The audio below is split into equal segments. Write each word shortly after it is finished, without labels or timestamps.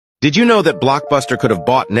Did you know that Blockbuster could have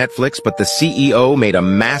bought Netflix, but the CEO made a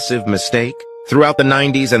massive mistake? Throughout the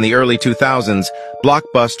 90s and the early 2000s,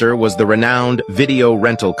 Blockbuster was the renowned video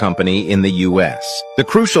rental company in the US. The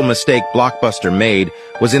crucial mistake Blockbuster made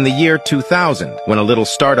was in the year 2000, when a little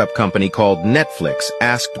startup company called Netflix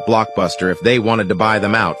asked Blockbuster if they wanted to buy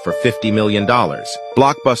them out for $50 million.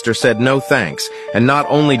 Blockbuster said no thanks, and not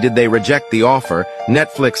only did they reject the offer,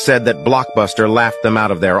 Netflix said that Blockbuster laughed them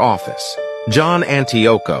out of their office. John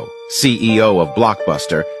Antioco, CEO of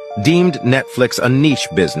Blockbuster, deemed Netflix a niche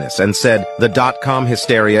business and said the dot-com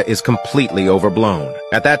hysteria is completely overblown.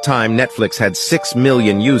 At that time, Netflix had 6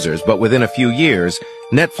 million users, but within a few years,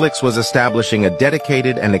 Netflix was establishing a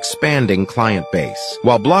dedicated and expanding client base.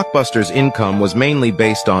 While Blockbuster's income was mainly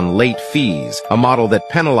based on late fees, a model that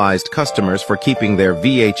penalized customers for keeping their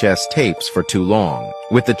VHS tapes for too long.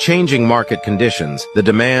 With the changing market conditions, the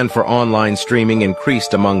demand for online streaming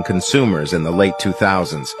increased among consumers in the late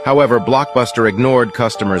 2000s. However, Blockbuster ignored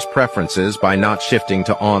customers' preferences by not shifting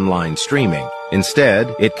to online streaming.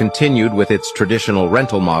 Instead, it continued with its traditional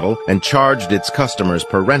rental model and charged its customers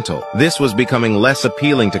per rental. This was becoming less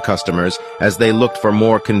appealing to customers as they looked for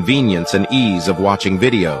more convenience and ease of watching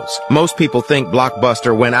videos. Most people think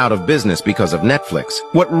Blockbuster went out of business because of Netflix.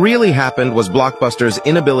 What really happened was Blockbuster's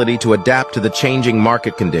inability to adapt to the changing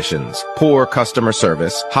market conditions, poor customer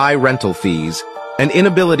service, high rental fees, and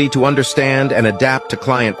inability to understand and adapt to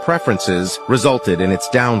client preferences resulted in its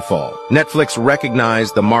downfall. Netflix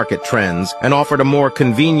recognized the market trends and offered a more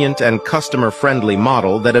convenient and customer-friendly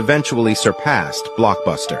model that eventually surpassed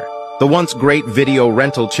Blockbuster. The once great video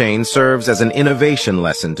rental chain serves as an innovation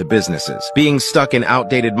lesson to businesses. Being stuck in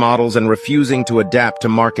outdated models and refusing to adapt to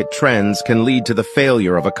market trends can lead to the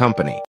failure of a company.